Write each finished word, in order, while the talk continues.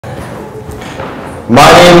My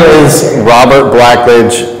name is Robert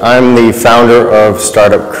Blackledge. I'm the founder of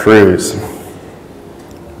Startup Cruise.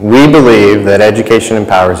 We believe that education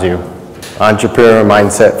empowers you, entrepreneurial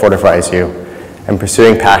mindset fortifies you, and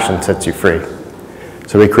pursuing passion sets you free.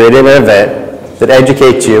 So we created an event that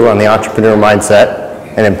educates you on the entrepreneurial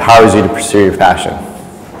mindset and empowers you to pursue your passion.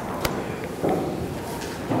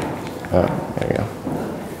 There you go.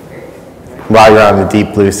 While you're on the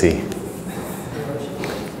deep blue sea.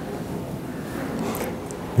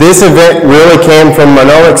 This event really came from an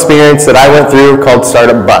own experience that I went through called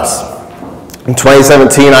Startup Bus. In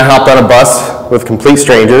 2017, I hopped on a bus with complete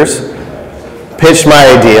strangers, pitched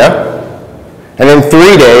my idea, and in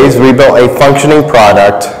 3 days, we built a functioning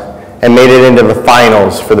product and made it into the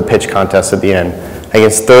finals for the pitch contest at the end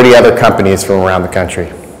against 30 other companies from around the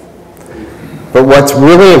country. But what's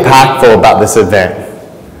really impactful about this event,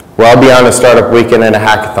 well beyond a startup weekend and a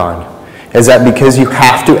hackathon, is that because you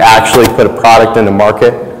have to actually put a product in the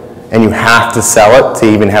market and you have to sell it to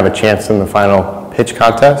even have a chance in the final pitch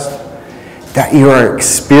contest, that you are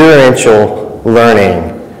experiential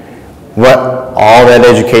learning what all that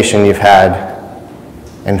education you've had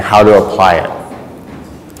and how to apply it.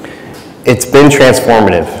 It's been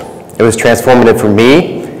transformative. It was transformative for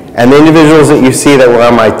me and the individuals that you see that were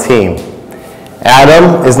on my team.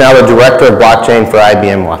 Adam is now the director of blockchain for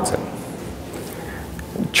IBM Watson.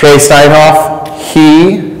 Trey Steinhoff,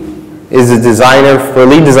 he is a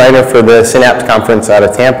lead designer for the Synapse conference out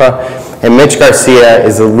of Tampa, and Mitch Garcia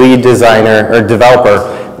is the lead designer or developer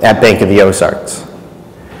at Bank of the Ozarks.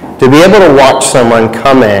 To be able to watch someone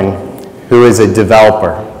come in who is a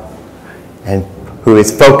developer and who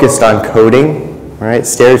is focused on coding, right?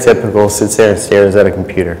 Stereotypical, sits there and stares at a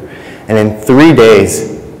computer, and in 3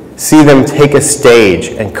 days, see them take a stage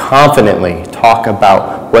and confidently talk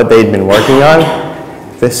about what they'd been working on.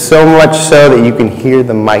 There's so much so that you can hear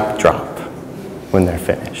the mic drop when they're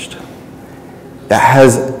finished. That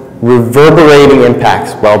has reverberating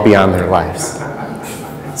impacts well beyond their lives.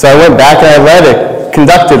 So I went back and I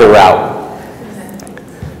conducted a route.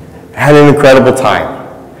 Had an incredible time.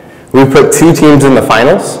 We put 2 teams in the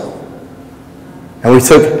finals, and we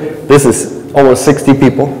took, this is almost 60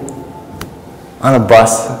 people, on a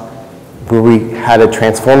bus where we had a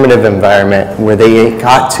transformative environment where they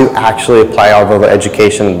got to actually apply all the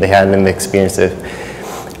education that they had and the experiences.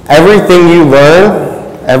 Everything you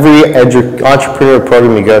learn, every entrepreneur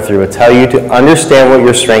program you go through will tell you to understand what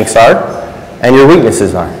your strengths are and your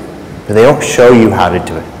weaknesses are, but they don't show you how to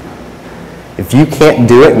do it. If you can't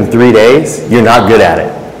do it in 3 days, you're not good at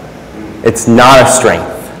it. It's not a strength.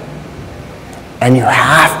 And you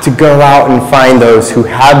have to go out and find those who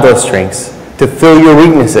have those strengths to fill your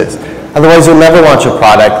weaknesses. Otherwise, you'll never launch a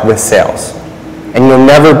product with sales, and you'll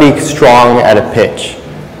never be strong at a pitch.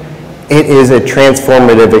 It is a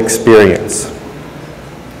transformative experience.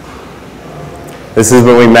 This is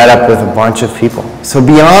when we met up with a bunch of people. So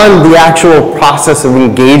beyond the actual process of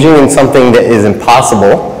engaging in something that is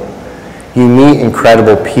impossible, you meet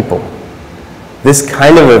incredible people. This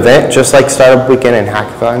kind of event, just like Startup Weekend and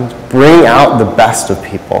hackathons, bring out the best of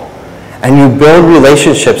people, and you build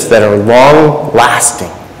relationships that are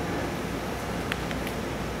long-lasting.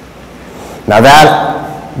 Now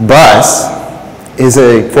that bus is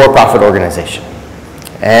a for-profit organization,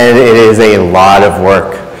 and it is a lot of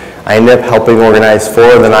work. I ended up helping organize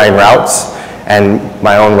 4 of the 9 routes, and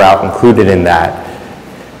my own route included in that.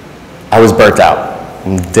 I was burnt out,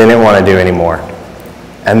 didn't want to do anymore.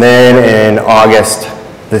 And then in August,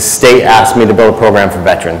 the state asked me to build a program for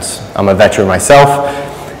veterans. I'm a veteran myself,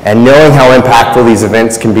 and knowing how impactful these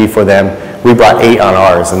events can be for them, we brought 8 on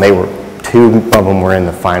ours, and 2 of them were in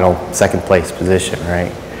the final 2nd place position,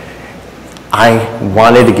 right? I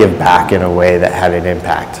wanted to give back in a way that had an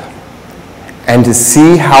impact. And to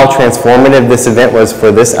see how transformative this event was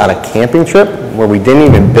for this on a camping trip, where we didn't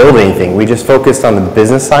even build anything, we just focused on the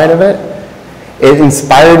business side of it, it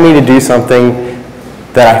inspired me to do something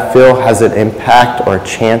that I feel has an impact or a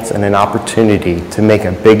chance and an opportunity to make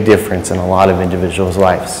a big difference in a lot of individuals'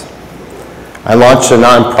 lives. I launched a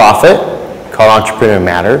nonprofit called Entrepreneur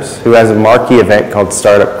Matters, who has a marquee event called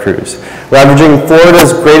Startup Cruise, leveraging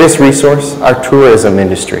Florida's greatest resource, our tourism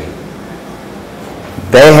industry.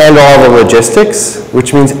 They handle all the logistics,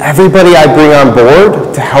 which means everybody I bring on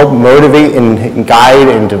board to help motivate and guide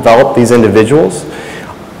and develop these individuals,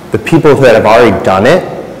 the people that have already done it,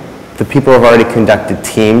 the people who have already conducted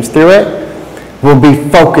teams through it, will be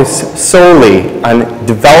focused solely on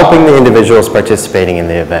developing the individuals participating in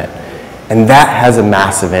the event. And that has a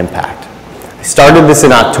massive impact. I started this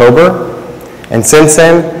in October, and since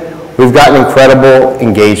then, we've gotten incredible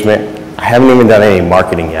engagement. I haven't even done any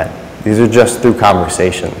marketing yet. These are just through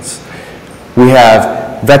conversations. We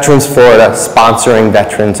have Veterans Florida sponsoring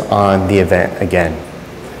veterans on the event again.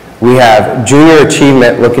 We have Junior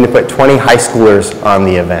Achievement looking to put 20 high schoolers on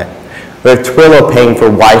the event. We have Twillo paying for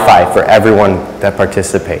Wi-Fi for everyone that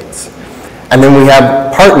participates. And then we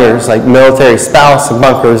have partners like Military Spouse,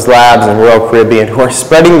 Bunkers Labs, and Royal Caribbean who are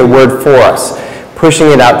spreading the word for us, pushing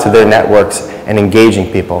it out to their networks and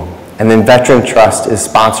engaging people. And then Veteran Trust is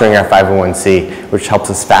sponsoring our 501c, which helps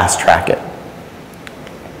us fast track it.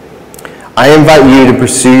 I invite you to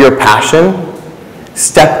pursue your passion,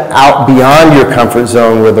 step out beyond your comfort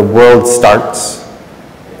zone where the world starts,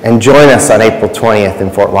 and join us on April 20th in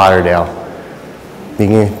Fort Lauderdale. You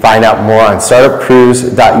can find out more on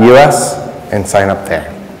startupcruise.us and sign up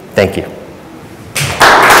there. Thank you.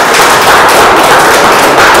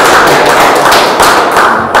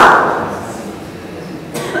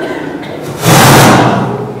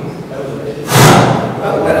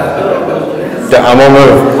 I'm gonna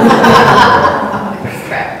move.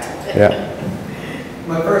 Yeah.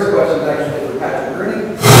 My first question is actually for Patrick Gurney.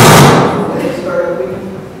 When is start weekend?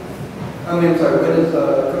 When is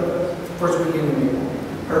first weekend in April?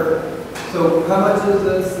 Perfect. So how much is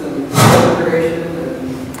this and configuration?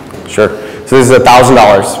 Sure. So this is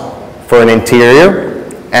 $1,000 for an interior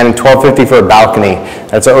and $1,250 for a balcony.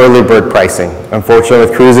 That's our early bird pricing. Unfortunately,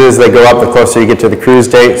 with cruises, they go up the closer you get to the cruise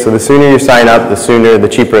date. So the sooner you sign up, the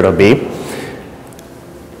cheaper it'll be.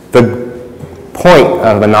 The point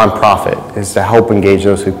of a nonprofit is to help engage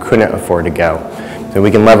those who couldn't afford to go. So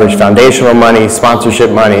we can leverage foundational money, sponsorship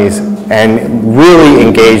monies, and really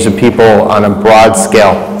engage the people on a broad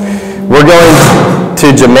scale. We're going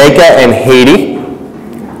to Jamaica and Haiti,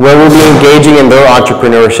 where we'll be engaging in their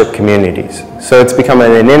entrepreneurship communities. So it's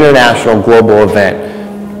becoming an international, global event.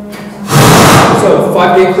 So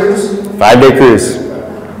 5-day cruise? 5-day cruise.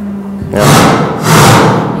 Yeah.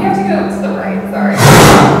 You have to go to the right, sorry.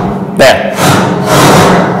 There.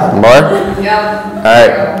 More? Yeah. All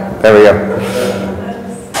right, there we go.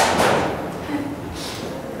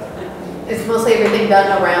 Is mostly everything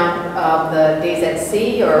done around the days at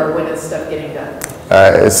sea, or when is stuff getting done?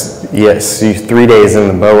 Yes, 3 days in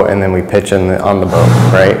the boat, and then we pitch on the boat,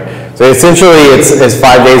 right? So essentially, it's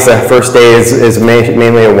 5 days. The first day is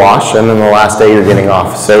mainly a wash, and then the last day you're getting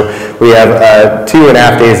off. So we have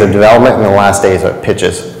 2.5 days of development, and the last day is what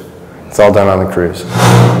pitches. It's all done on the cruise.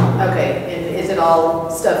 Okay, and is it all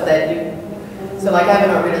stuff that you, so like I have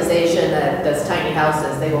an organization that does tiny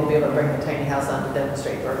houses, they won't be able to bring the tiny house on to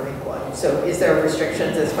demonstrate or make one. So is there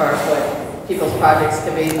restrictions as far as what people's projects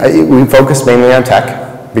can be? We focus mainly on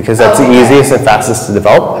tech because that's the easiest and fastest to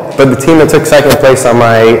develop. Okay. But the team that took second place on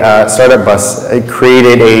my startup bus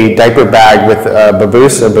created a diaper bag with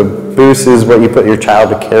Baboose. A Baboose is what you put your child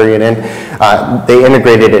to carry it in. They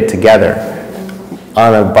integrated it together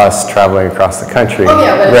on a bus traveling across the country. Oh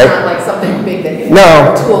yeah, but right? it's not like something big that you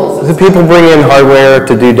tools. The people bring in hardware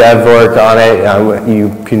to do dev work on it. You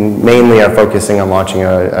can mainly are focusing on launching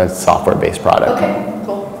a software-based product. Okay,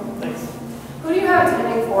 cool, thanks. Who do you have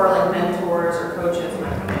attending for, like mentors or coaches?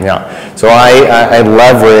 Yeah, so I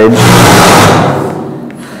leverage,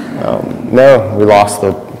 no, we lost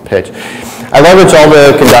the pitch. I leverage all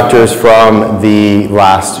the conductors from the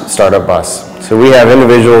last startup bus. So we have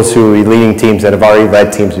individuals who are leading teams that have already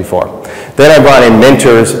led teams before. Then I brought in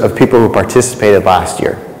mentors of people who participated last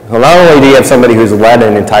year. So not only do you have somebody who's led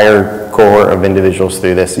an entire cohort of individuals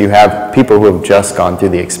through this, you have people who have just gone through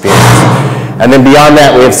the experience. And then beyond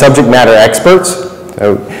that, we have subject matter experts.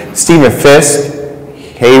 So Stephen Fisk,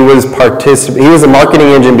 he was the marketing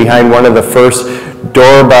engine behind one of the first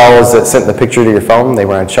doorbells that sent the picture to your phone. They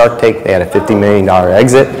were on Shark Tank. They had a $50 million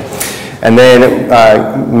exit. And then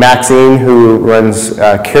Maxine, who runs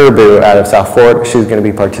Caribou out of South Florida, she's going to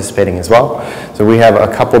be participating as well. So we have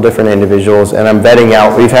a couple different individuals, and I'm vetting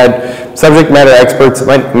out. We've had subject matter experts.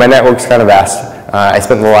 My network's kind of vast. I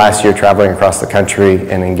spent the last year traveling across the country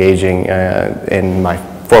and engaging in my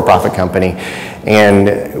for-profit company, and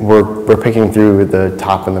we're picking through the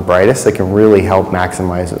top and the brightest that can really help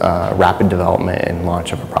maximize rapid development and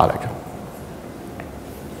launch of a product.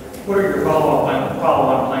 What are your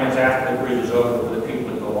follow-on plans after the cruise is over for the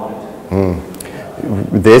people that go on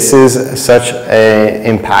it? This is such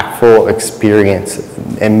an impactful experience,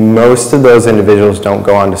 and most of those individuals don't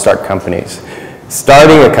go on to start companies.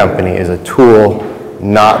 Starting a company is a tool,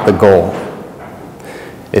 not the goal.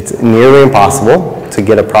 It's nearly impossible to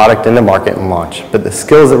get a product in the market and launch, but the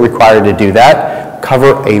skills that are required to do that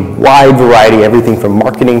cover a wide variety, everything from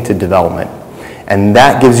marketing to development. And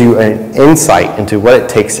that gives you an insight into what it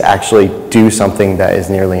takes to actually do something that is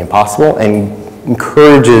nearly impossible and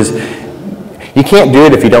encourages, you can't do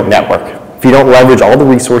it if you don't network. if you don't leverage all the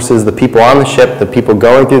resources, the people on the ship, the people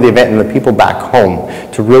going through the event, and the people back home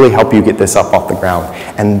to really help you get this up off the ground.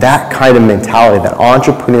 And that kind of mentality, that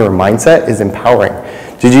entrepreneur mindset is empowering.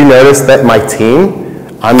 Did you notice that my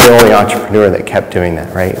team, I'm the only entrepreneur that kept doing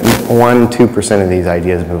that, right? 1-2% of these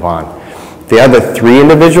ideas move on. The other 3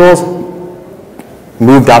 individuals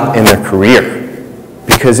moved up in their career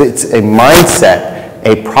because it's a mindset,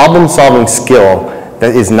 a problem-solving skill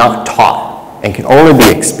that is not taught and can only be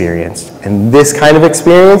experienced. And this kind of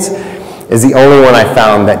experience is the only one I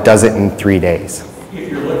found that does it in 3 days.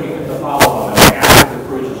 If you're looking at the follow-up after the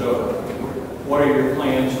cruise is over, what are your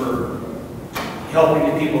plans for helping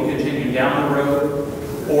the people continue down the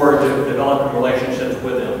road or developing relationships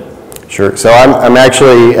with them? Sure. So I'm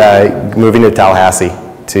actually moving to Tallahassee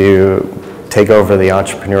to take over the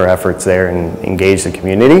entrepreneur efforts there and engage the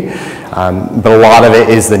community. But a lot of it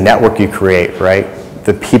is the network you create, right?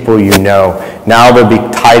 The people you know. Now they'll be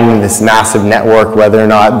tied into this massive network, whether or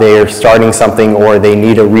not they're starting something or they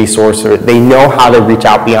need a resource or they know how to reach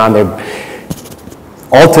out beyond their...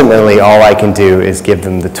 Ultimately, all I can do is give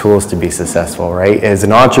them the tools to be successful, right? As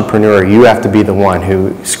an entrepreneur, you have to be the one who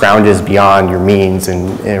scrounges beyond your means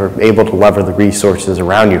and are able to lever the resources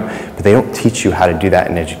around you. But they don't teach you how to do that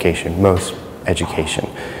in education, most education.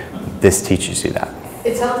 This teaches you that.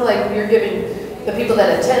 It sounds like you're giving the people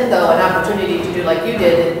that attend, though, an opportunity to do like you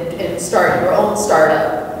did and start your own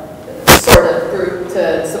startup sort of group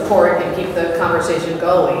to support and keep the conversation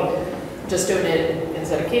going. Just doing it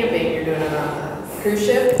instead of camping, you're doing it on a cruise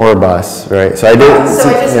ship. Or a bus, right? So I did. So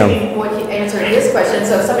I just mean, answering this question,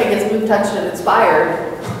 so if somebody gets moved, touched, and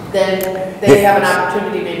inspired, then they have an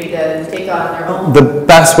opportunity maybe to take on their own. The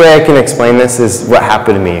best way I can explain this is what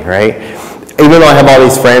happened to me, right? Even though I have all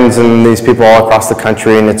these friends and these people all across the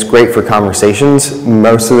country and it's great for conversations,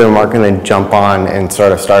 most of them aren't going to jump on and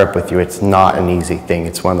start a startup with you. It's not an easy thing.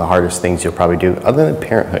 It's one of the hardest things you'll probably do, other than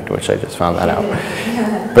parenthood, which I just found that out.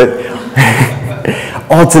 But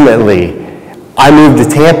ultimately, I moved to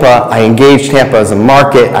Tampa, I engaged Tampa as a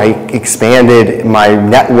market, I expanded my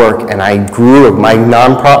network, and I grew my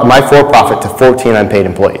for-profit to 14 unpaid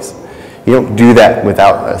employees. You don't do that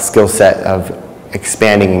without a skill set of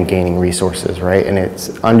expanding and gaining resources, right? And it's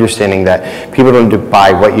understanding that people don't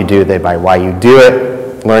buy what you do, they buy why you do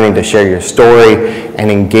it, learning to share your story,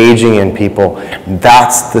 and engaging in people.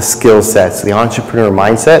 That's the skill sets, the entrepreneur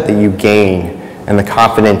mindset that you gain and the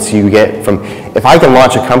confidence you get from, if I can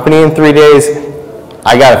launch a company in 3 days,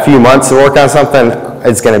 I got a few months to work on something,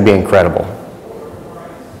 it's going to be incredible.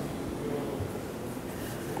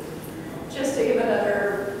 Just to give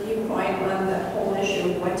another viewpoint on the whole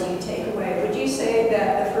issue, what do you take away? Would you say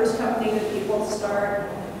that the first company that people start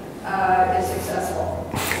is successful?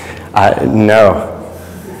 No.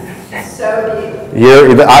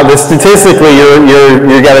 So statistically,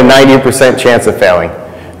 you got a 90% chance of failing,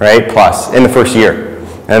 right? Plus in the first year,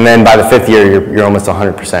 and then by the 5th year, you're almost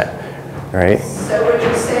 100%, right? So would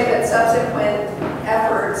you say that subsequent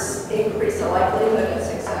efforts increase the likelihood of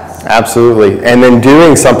success? Absolutely, and then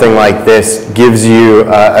doing something like this gives you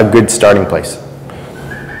a good starting place,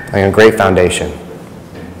 like a great foundation.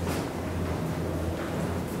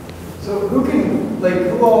 So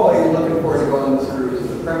who all are you looking for to go on this cruise?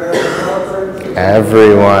 Is it primarily developers?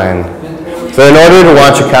 Everyone. So in order to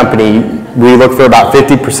launch a company, we look for about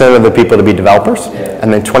 50% of the people to be developers,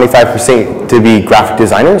 and then 25% to be graphic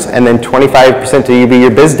designers, and then 25% to be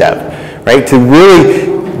your biz dev, right? To really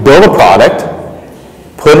build a product,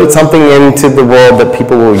 put something into the world that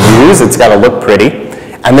people will use, it's got to look pretty,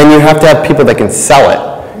 and then you have to have people that can sell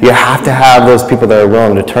it. You have to have those people that are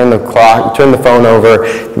willing to turn the phone over,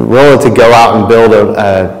 willing to go out and build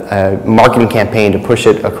a marketing campaign to push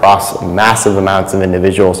it across massive amounts of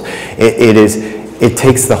individuals. It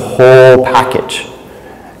takes the whole package,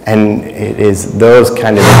 and it is those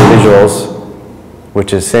kind of individuals,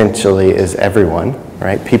 which essentially is everyone,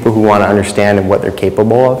 right? People who want to understand what they're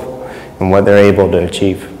capable of and what they're able to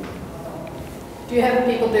achieve. Do you have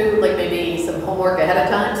people do like maybe some homework ahead of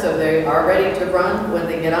time so they are ready to run when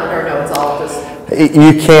they get on, or no, it's all just...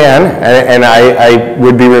 You can, and I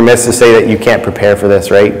would be remiss to say that you can't prepare for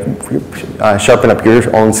this, right? Sharpen up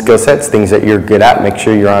your own skill sets, things that you're good at, make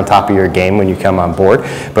sure you're on top of your game when you come on board,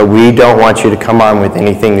 but we don't want you to come on with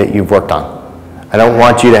anything that you've worked on. I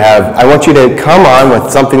want you to come on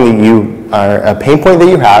with something that you are, a pain point that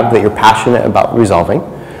you have, that you're passionate about resolving,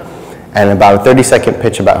 and about a 30-second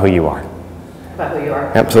pitch about who you are. About who you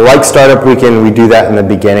are. Yep, so like Startup Weekend, we do that in the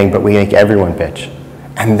beginning, but we make everyone pitch.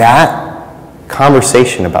 And that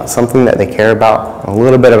conversation about something that they care about, a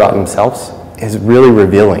little bit about themselves, is really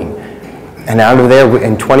revealing. And out of there,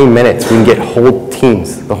 in 20 minutes, we can get whole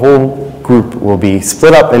teams, the whole group will be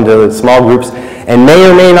split up into small groups and may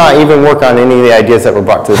or may not even work on any of the ideas that were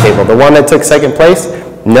brought to the table. The one that took second place,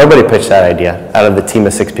 nobody pitched that idea out of the team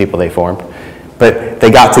of 6 people they formed. But they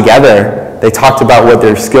got together, they talked about what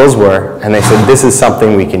their skills were, and they said, this is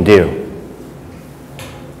something we can do.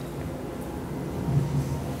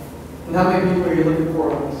 And how many people are you looking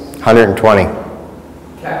for on this? 120.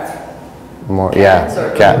 Cats. More, yeah,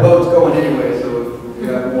 The cat. boat's going anyway, so if you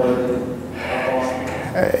have more than,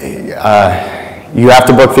 You have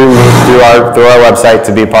to book through our website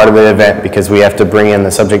to be part of the event because we have to bring in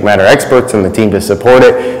the subject matter experts and the team to support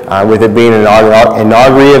it. With it being an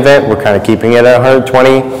inaugural event, we're kind of keeping it at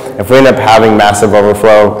 120. If we end up having massive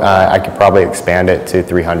overflow, I could probably expand it to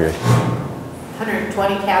 300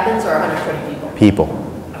 120 cabins or 120 people? people.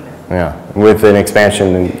 Yeah, with an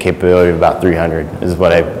expansion and capability of about 300 is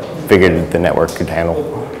what I figured the network could handle.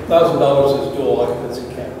 $1,000 is dual occupancy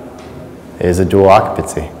cap. It is a dual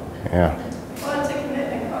occupancy, yeah. Well, it's a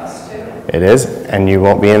commitment cost too. It is, and you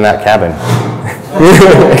won't be in that cabin.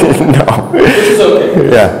 No. Which is okay.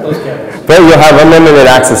 Yeah. Those cabins. But you'll have unlimited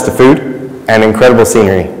access to food and incredible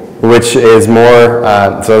scenery, which is more,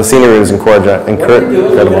 so the scenery is incredible What are you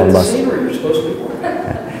doing on looking at the the bus. scenery? You're supposed to be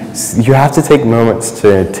working. You have to take moments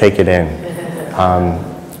to take it in.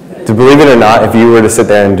 To believe it or not, if you were to sit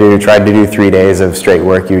there and try to do 3 days of straight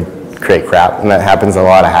work, you'd create crap, and that happens a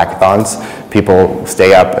lot of hackathons. People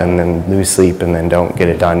stay up and then lose sleep and then don't get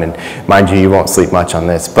it done, and mind you, you won't sleep much on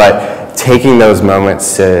this, but taking those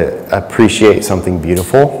moments to appreciate something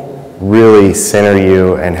beautiful really center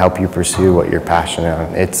you and help you pursue what you're passionate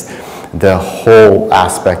on. It's the whole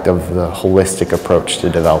aspect of the holistic approach to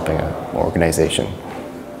developing an organization.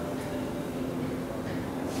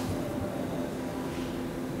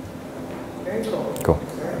 Very cool. Cool.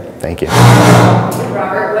 Thank you.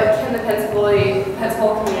 Robert, what can the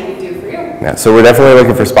Pensacola community do for you? Yeah, so we're definitely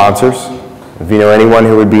looking for sponsors. If you know anyone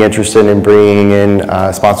who would be interested in bringing in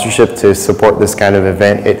sponsorship to support this kind of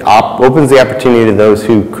event, it opens the opportunity to those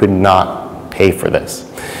who could not pay for this.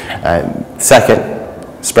 Second,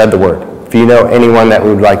 spread the word. If you know anyone that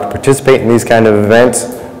would like to participate in these kind of events,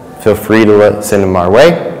 feel free to send them our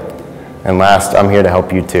way. And last, I'm here to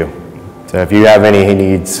help you too. So if you have any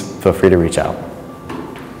needs, feel free to reach out.